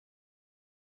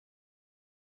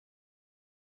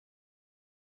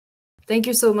Thank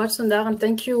you so much, Sundar, and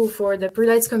thank you for the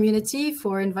preLights community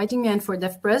for inviting me and for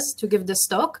DevPress to give this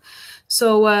talk.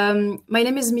 So my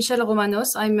name is Michèle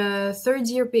Romanos. I'm a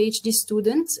third-year PhD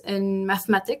student in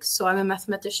mathematics. So I'm a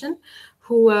mathematician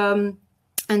who,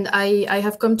 and I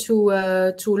have come to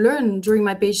learn during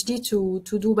my PhD to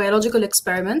do biological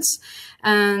experiments,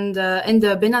 and in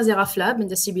the Benazeraf lab in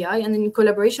the CBI, and in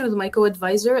collaboration with my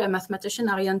co-advisor, a mathematician,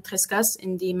 Ariane Trescas,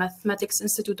 in the Mathematics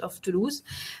Institute of Toulouse.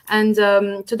 And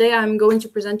today I'm going to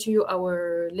present to you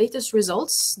our latest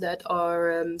results that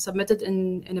are submitted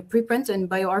in a preprint in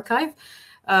bioRxiv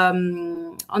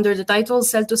under the title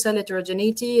Cell-to-Cell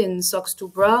Heterogeneity in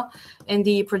SOX2 BRA in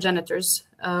the progenitors.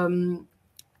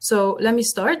 So let me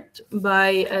start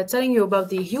by telling you about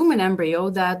the human embryo.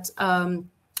 That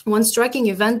one striking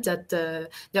event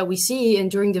that we see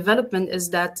during development is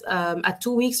that at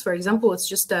 2 weeks, for example, it's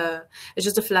just a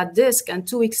flat disc, and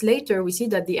 2 weeks later we see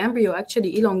that the embryo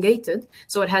actually elongated.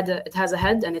 So it has a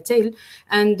head and a tail,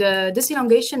 and this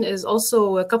elongation is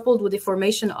also coupled with the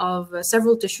formation of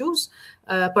several tissues.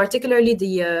 Particularly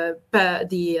the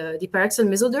paraxial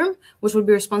mesoderm, which will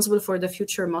be responsible for the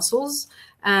future muscles,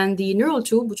 and the neural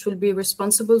tube, which will be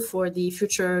responsible for the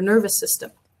future nervous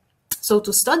system. So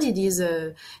to study these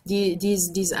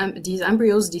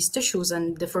embryos, these tissues,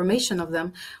 and the formation of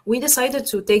them, we decided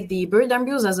to take the bird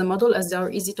embryos as a model, as they are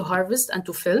easy to harvest and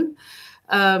to film.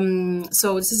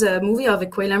 So this is a movie of a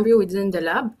quail embryo we did in the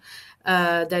lab.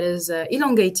 That is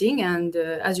elongating, and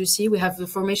as you see, we have the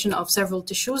formation of several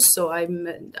tissues. So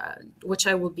which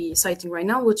I will be citing right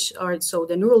now, which are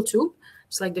the neural tube,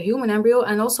 just like the human embryo,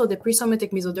 and also the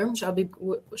presomatic mesoderm,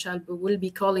 which I will be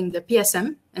calling the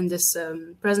PSM in this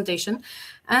presentation,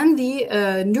 and the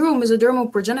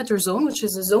neuromesodermal progenitor zone, which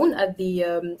is a zone at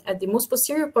the most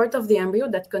posterior part of the embryo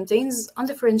that contains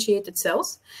undifferentiated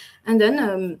cells, and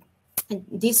then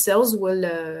these cells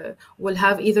will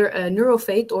have either a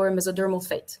neurophate or a mesodermal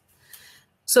fate.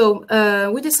 So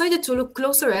we decided to look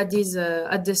closer at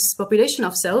this population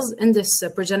of cells in this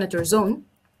progenitor zone.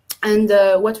 And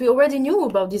what we already knew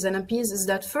about these NMPs is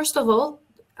that, first of all,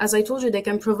 as I told you, they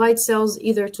can provide cells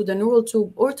either to the neural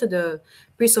tube or to the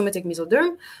presomatic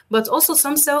mesoderm, but also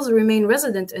some cells remain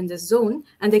resident in this zone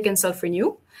and they can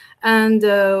self-renew. And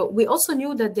we also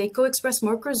knew that they co-express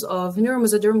markers of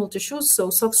neuromesodermal tissues. So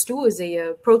SOX2 is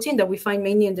a protein that we find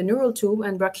mainly in the neural tube,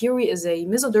 and brachyury is a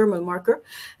mesodermal marker.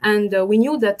 And we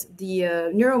knew that the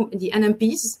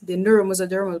NMPs, the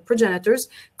neuromesodermal progenitors,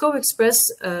 co-express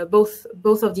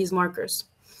both of these markers.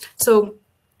 So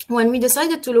when we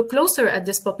decided to look closer at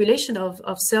this population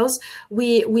of cells,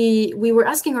 we were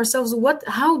asking ourselves,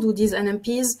 how do these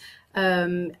NMPs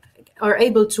are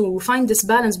able to find this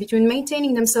balance between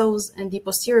maintaining themselves in the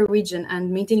posterior region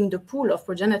and maintaining the pool of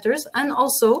progenitors, and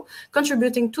also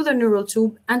contributing to the neural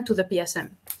tube and to the PSM.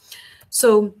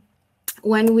 So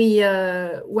when we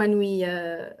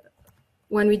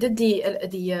did the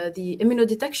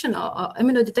immunodetection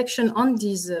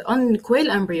on quail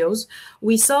embryos,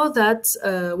 we saw that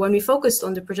when we focused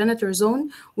on the progenitor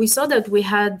zone, we saw that we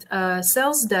had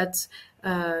cells that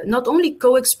not only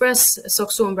co-express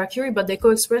SOX2 and brachyury, but they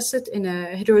co-express it in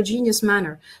a heterogeneous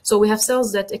manner. So we have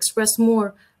cells that express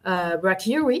more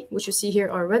brachyury, which you see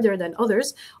here are redder than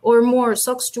others, or more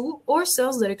SOX2, or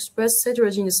cells that express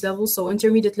heterogeneous levels, so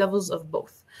intermediate levels of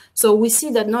both. So we see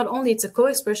that not only it's a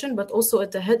co-expression, but also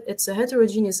it's a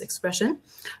heterogeneous expression.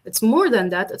 It's more than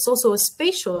that. It's also a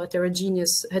spatial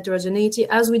heterogeneity,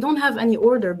 as we don't have any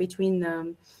order between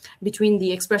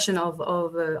the expression of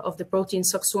the protein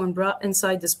SOX2 and BRA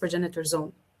inside this progenitor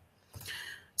zone.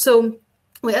 So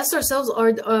we asked ourselves,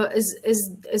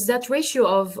 is that ratio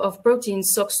of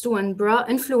proteins SOX2 and BRA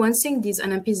influencing these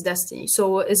NMPs' destiny?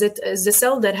 So is the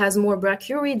cell that has more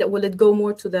brachyury, that will it go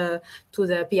more to the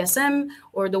PSM,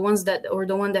 or the one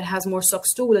that has more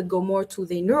SOX2, will it go more to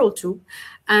the neural tube?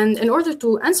 And in order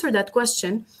to answer that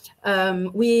question,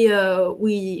 we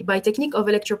by technique of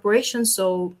electroporation,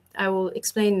 so I will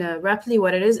explain rapidly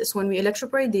what it is. It's when we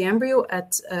electroporate the embryo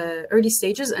at early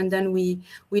stages, and then we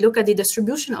look at the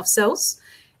distribution of cells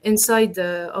inside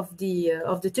of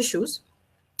the tissues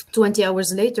 20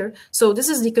 hours later. So this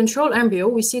is the control embryo.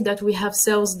 We see that we have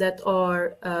cells that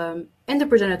are in the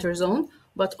progenitor zone,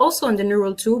 but also in the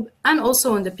neural tube and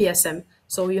also in the PSM.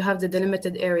 So you have the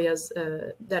delimited areas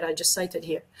that I just cited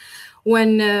here.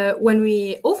 When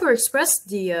we overexpress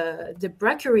the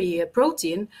brachyury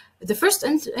protein, the first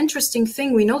interesting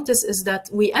thing we notice is that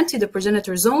we empty the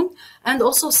progenitor zone, and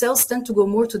also cells tend to go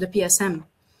more to the PSM.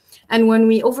 And when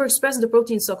we overexpress the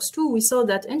protein SOX2, we saw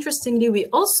that, interestingly, we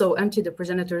also empty the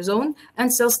progenitor zone,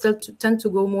 and cells tend to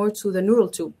go more to the neural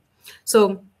tube.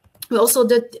 So We also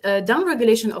did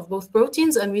downregulation of both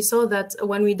proteins, and we saw that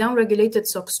when we downregulated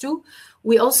SOX2,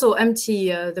 we also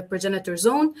empty the progenitor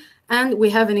zone, and we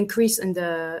have an increase in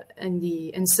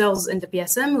cells in the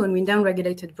PSM. When we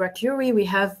downregulated brachyury, we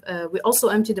also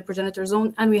empty the progenitor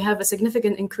zone, and we have a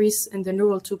significant increase in the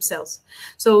neural tube cells.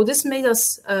 So this made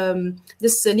us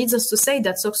this leads us to say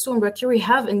that SOX2 and brachyury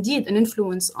have indeed an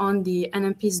influence on the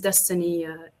NMP's destiny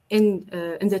in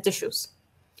the tissues.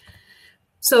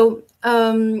 So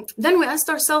then we asked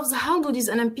ourselves, how do these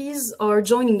NMPs are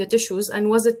joining the tissues, and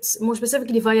was it more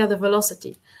specifically via the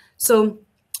velocity? So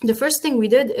the first thing we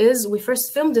did is we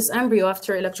first filmed this embryo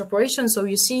after electroporation. So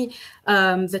you see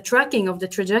the tracking of the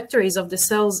trajectories of the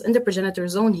cells in the progenitor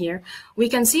zone here. We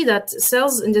can see that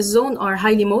cells in this zone are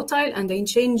highly motile and they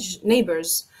change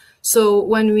neighbors. So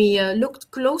when we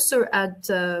looked closer at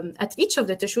each of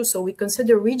the tissues, so we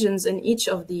consider regions in each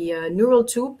of the neural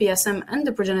tube, PSM, and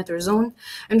the progenitor zone,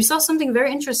 and we saw something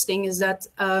very interesting is that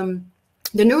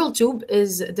the neural tube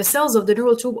the cells of the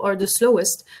neural tube are the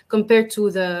slowest compared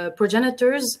to the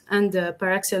progenitors and the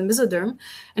paraxial mesoderm.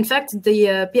 In fact,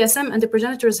 the PSM and the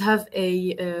progenitors have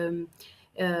a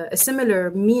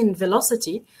similar mean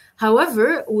velocity.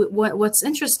 However, what's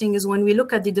interesting is when we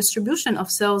look at the distribution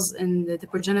of cells in the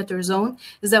progenitor zone,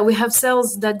 is that we have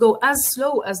cells that go as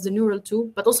slow as the neural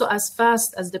tube, but also as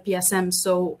fast as the PSM.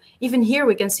 So even here,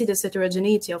 we can see this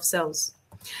heterogeneity of cells.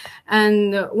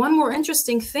 And one more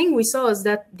interesting thing we saw is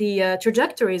that the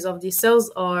trajectories of these cells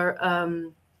are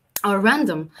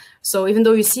random. So even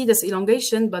though you see this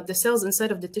elongation, but the cells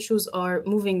inside of the tissues are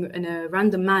moving in a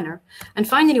random manner. And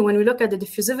finally, when we look at the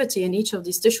diffusivity in each of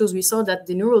these tissues, we saw that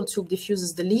the neural tube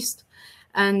diffuses the least,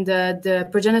 and the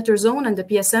progenitor zone and the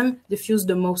PSM diffuse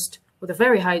the most, with a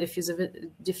very high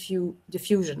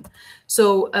diffusion.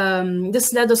 So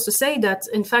this led us to say that,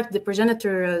 in fact, the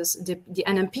progenitors, the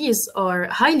NMPs are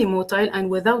highly motile and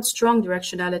without strong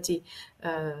directionality,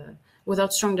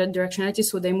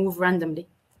 so they move randomly.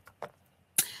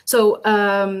 So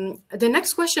the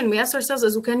next question we asked ourselves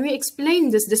is, can we explain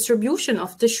this distribution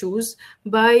of tissues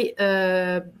by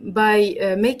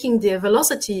making the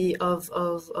velocity of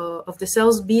the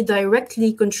cells be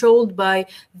directly controlled by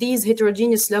these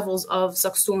heterogeneous levels of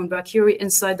SOX2 and brachyury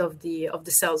inside of the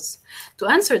cells? To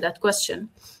answer that question,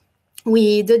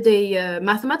 we did a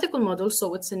mathematical model.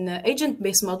 So it's an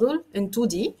agent-based model in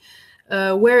 2D,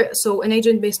 so an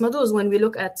agent-based model is when we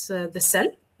look at the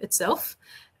cell itself.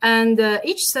 And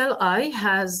each cell I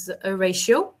has a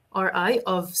ratio, Ri,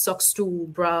 of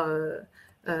SOX2 bra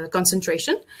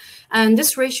concentration. And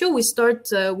this ratio, we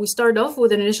start off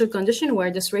with an initial condition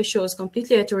where this ratio is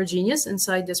completely heterogeneous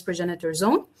inside this progenitor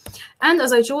zone. And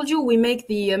as I told you, we make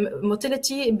the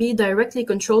motility be directly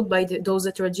controlled by those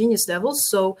heterogeneous levels.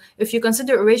 So if you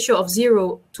consider a ratio of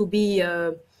 0 to be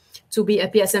a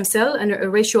PSM cell and a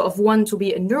ratio of 1 to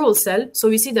be a neural cell, so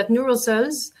you see that neural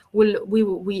cells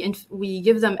we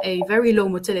give them a very low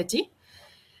motility,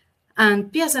 and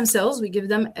PSM cells we give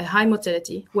them a high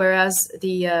motility, whereas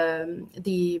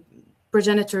the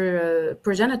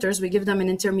progenitors we give them an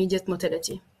intermediate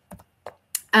motility.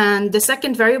 And the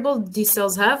second variable these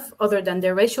cells have, other than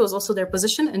their ratio, is also their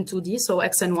position in 2D, so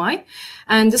X and Y.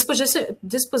 And this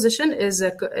position is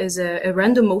a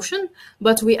random motion,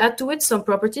 but we add to it some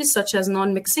properties such as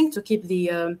non-mixing to keep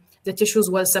the tissues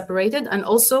well separated, and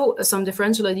also some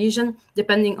differential adhesion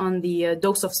depending on the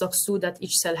dose of SOX2 that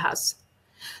each cell has.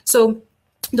 So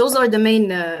those are the main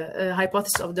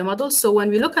hypotheses of the model. So when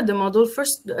we look at the model,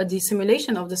 first the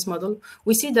simulation of this model,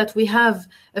 we see that we have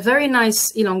a very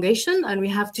nice elongation and we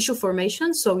have tissue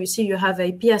formation. So you see you have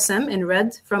a PSM in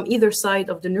red from either side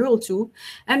of the neural tube,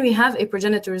 and we have a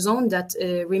progenitor zone that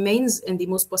remains in the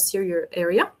most posterior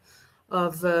area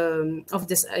of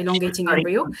this elongating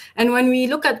embryo. And when we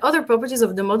look at other properties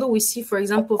of the model, we see, for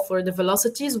example, for the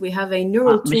velocities, we have a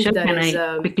neural tube Michelle, that can is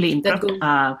I quickly interrupt?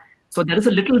 So there is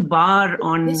a little bar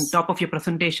on top of your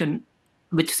presentation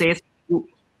which says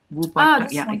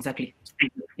yeah, exactly.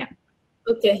 Yeah.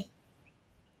 Okay.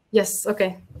 Yes.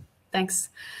 Okay. Thanks.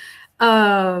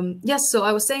 Yes, so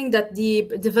I was saying that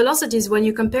the velocities, when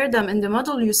you compare them in the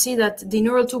model, you see that the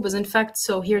neural tube is in fact,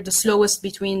 so here, the slowest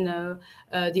between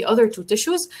the other two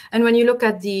tissues. And when you look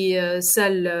at the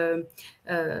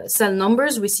cell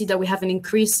numbers, we see that we have an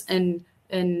increase in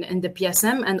the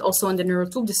PSM and also in the neural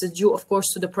tube. This is due, of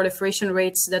course, to the proliferation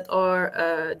rates that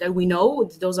we know.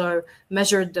 Those are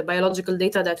measured biological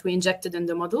data that we injected in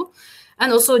the model,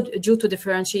 and also due to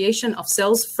differentiation of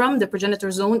cells from the progenitor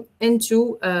zone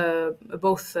into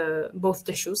both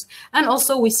tissues. And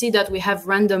also we see that we have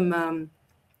random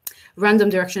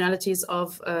directionalities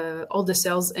of all the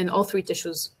cells in all three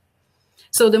tissues.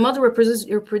 So the model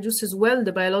reproduces well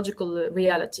the biological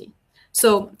reality.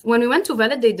 So when we went to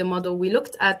validate the model, we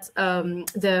looked at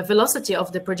the velocity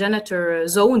of the progenitor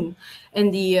zone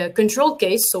in the control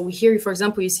case. So here, for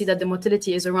example, you see that the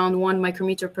motility is around 1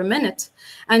 micrometer per minute.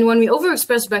 And when we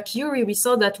overexpressed brachyury, we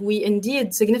saw that we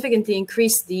indeed significantly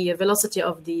increased the velocity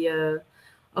of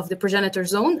the progenitor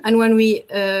zone. And when we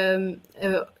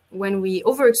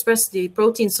overexpress the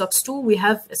protein SOX2, we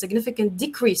have a significant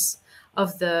decrease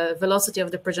of the velocity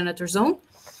of the progenitor zone.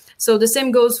 So the same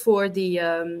goes for the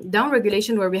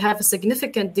downregulation, where we have a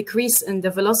significant decrease in the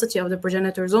velocity of the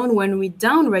progenitor zone when we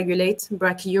downregulate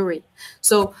brachyury.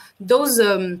 So those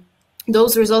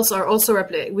results are also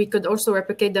we could also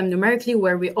replicate them numerically,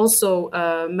 where we also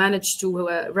managed to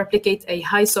replicate a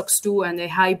high SOX2 and a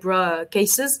high BRA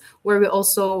cases, where we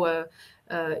also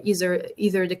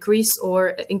either decrease or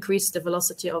increase the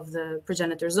velocity of the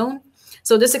progenitor zone.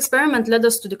 So this experiment led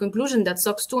us to the conclusion that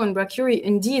SOX2 and brachyury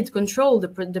indeed control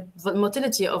the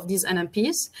motility of these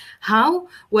NMPs. How?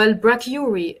 Well,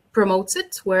 brachyury promotes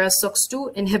it, whereas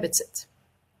SOX2 inhibits it.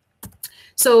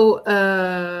 So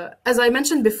as I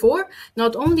mentioned before,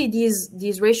 not only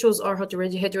these ratios are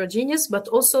heterogeneous, but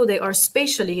also they are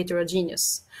spatially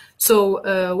heterogeneous.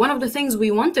 So one of the things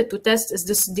we wanted to test is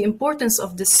the importance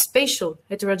of this spatial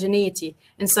heterogeneity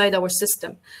inside our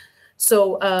system.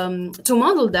 So to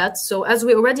model that, so as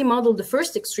we already modeled the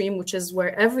first extreme, which is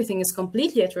where everything is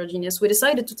completely heterogeneous, we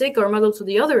decided to take our model to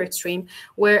the other extreme,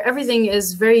 where everything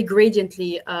is very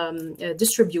gradiently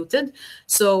distributed.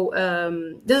 So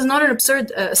this is not an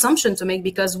absurd assumption to make,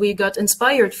 because we got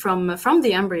inspired from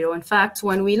the embryo. In fact,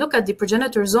 when we look at the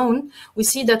progenitor zone, we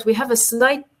see that we have a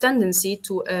slight tendency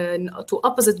to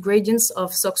opposite gradients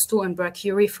of SOX2 and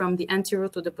brachyury from the anterior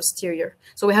to the posterior.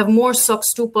 So we have more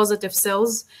SOX2 positive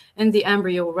cells in the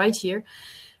embryo right here,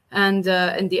 and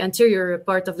in the anterior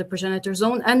part of the progenitor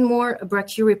zone, and more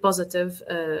brachyury positive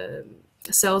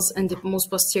cells in the most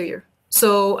posterior.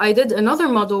 So I did another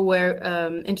model where,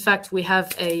 in fact, we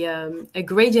have a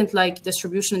gradient-like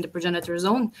distribution in the progenitor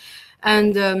zone,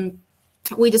 and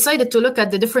we decided to look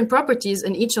at the different properties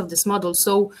in each of these models.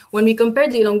 So when we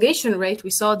compared the elongation rate,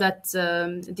 we saw that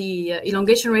the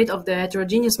elongation rate of the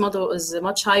heterogeneous model is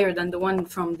much higher than the one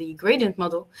from the gradient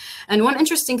model. And one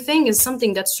interesting thing is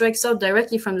something that strikes out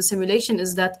directly from the simulation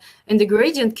is that in the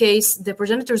gradient case, the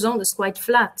progenitor zone is quite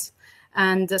flat.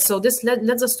 And so this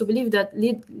leads us to believe that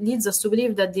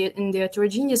in the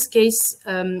heterogeneous case,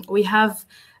 we have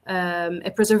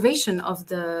a preservation of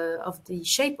the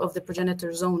shape of the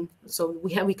progenitor zone. So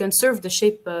we conserve the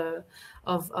shape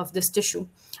of this tissue.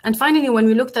 And finally, when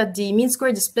we looked at the mean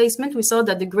square displacement, we saw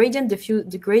that the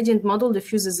gradient model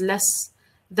diffuses less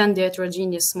than the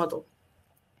heterogeneous model.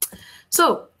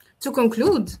 So to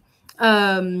conclude,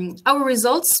 our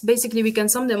results, basically, we can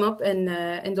sum them up in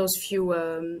those few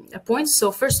points.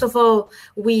 So first of all,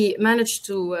 we managed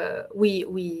to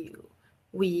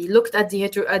we looked at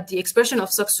the expression of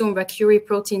SOX2 and brachyury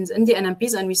proteins in the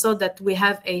NMPs, and we saw that we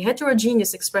have a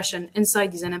heterogeneous expression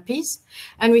inside these NMPs.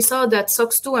 And we saw that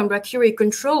SOX2 and brachyury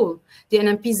control the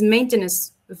NMP's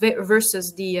maintenance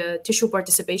versus the tissue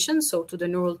participation, so to the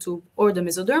neural tube or the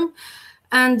mesoderm.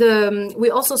 And we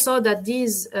also saw that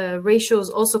these ratios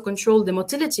also control the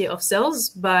motility of cells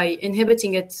by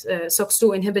inhibiting it,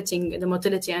 SOX2 inhibiting the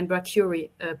motility and brachyury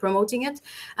promoting it.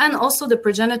 And also the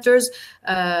progenitors,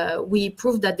 we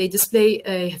proved that they display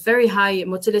a very high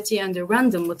motility and a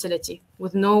random motility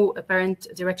with no apparent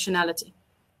directionality.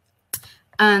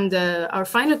 And our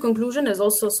final conclusion is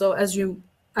also, so as you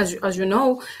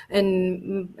know,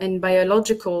 in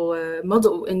biological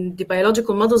in the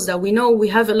biological models that we know, we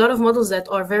have a lot of models that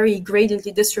are very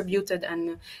gradiently distributed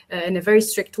and in a very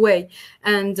strict way.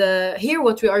 And here,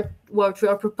 what we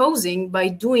are proposing by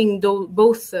doing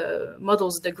both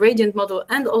models, the gradient model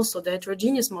and also the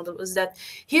heterogeneous model, is that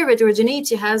here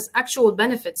heterogeneity has actual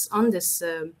benefits on this.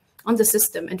 On the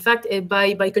system. In fact,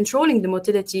 by controlling the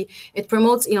motility, it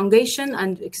promotes elongation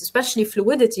and especially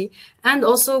fluidity. And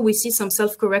also we see some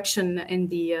self-correction in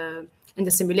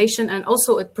the simulation, and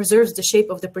also it preserves the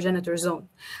shape of the progenitor zone.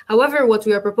 However, what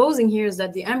we are proposing here is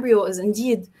that the embryo is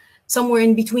indeed somewhere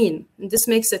in between. And this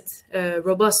makes it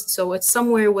robust. So it's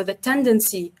somewhere with a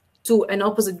tendency to an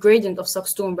opposite gradient of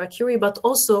SOX2 and brachyury, but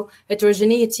also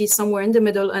heterogeneity somewhere in the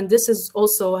middle. And this is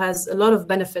also has a lot of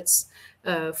benefits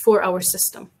for our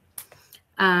system.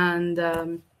 And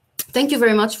thank you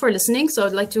very much for listening. So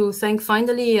I'd like to thank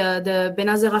finally the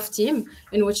Benazeraf team,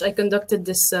 in which I conducted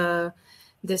this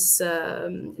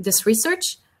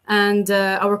research, and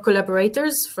our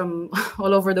collaborators from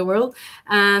all over the world.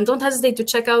 And don't hesitate to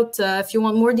check out, if you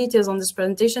want more details on this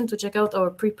presentation, to check out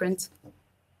our preprint.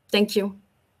 Thank you.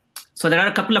 So there are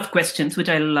a couple of questions which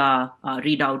I'll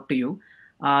read out to you.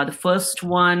 The first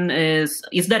one is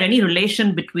there any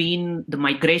relation between the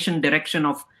migration direction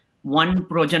of one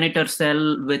progenitor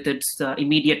cell with its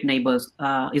immediate neighbors?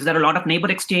 Is there a lot of neighbor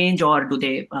exchange, or do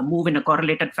they move in a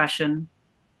correlated fashion?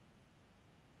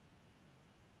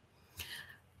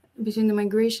 Between the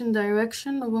migration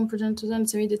direction of one progenitor and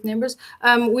its immediate neighbors,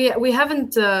 we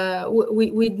haven't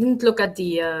we didn't look at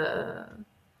the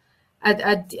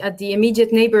at the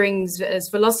immediate neighboring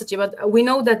velocity, but we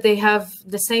know that they have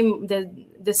the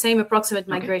same approximate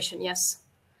migration. Okay. Yes,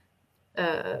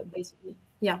 basically,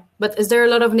 yeah. But is there a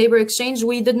lot of neighbor exchange?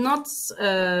 We did not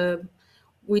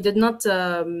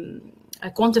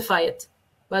quantify it,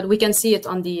 but we can see it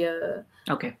on the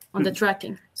okay, on the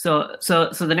tracking. So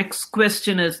the next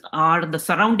question is: are the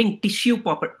surrounding tissue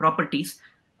properties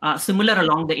similar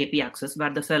along the AP axis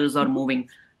where the cells are moving?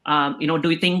 Do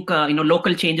you think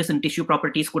local changes in tissue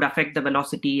properties could affect the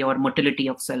velocity or motility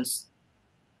of cells?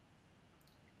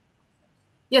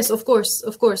 Yes, of course.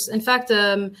 In fact,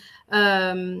 so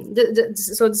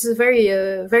this is a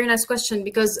very nice question,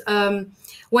 because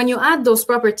when you add those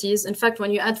properties, in fact,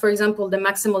 when you add, for example, the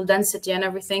maximal density and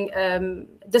everything,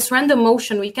 this random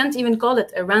motion, we can't even call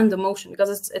it a random motion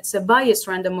because it's a biased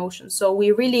random motion. So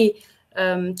we really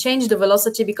change the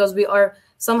velocity because we are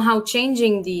somehow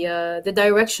changing the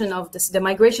direction of the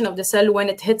migration of the cell when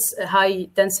it hits a high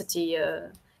density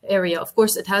area. Of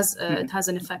course, it has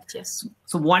an effect. Yes.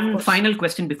 So one final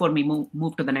question before we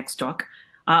move to the next talk.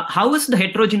 How is the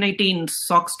heterogeneity in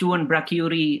SOX2 and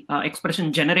brachyury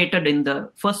expression generated in the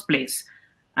first place?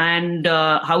 And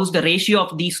how is the ratio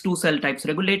of these two cell types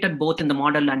regulated both in the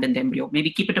model and in the embryo? Maybe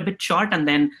keep it a bit short, and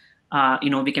then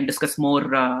we can discuss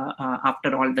more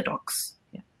after all the talks.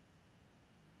 Yeah.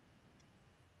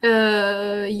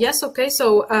 Yes. Okay.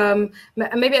 So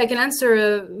maybe I can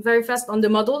answer very fast on the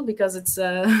model because it's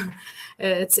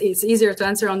easier to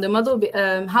answer on the model.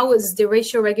 How is the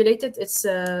ratio regulated? It's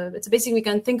basically, we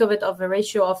can think of it of a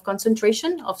ratio of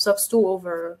concentration of SOX2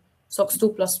 over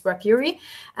SOX2 plus brachyury,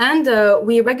 and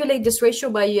we regulate this ratio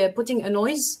by putting a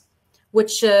noise,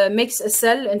 which makes a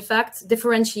cell, in fact,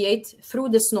 differentiate through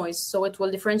this noise. So it will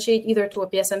differentiate either to a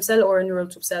PSM cell or a neural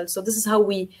tube cell. So this is how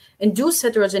we induce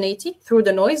heterogeneity, through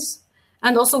the noise.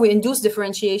 And also we induce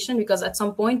differentiation because at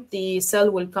some point the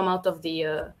cell will come out of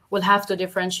the, will have to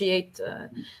differentiate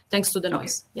thanks to the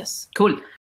noise. Yes. Cool.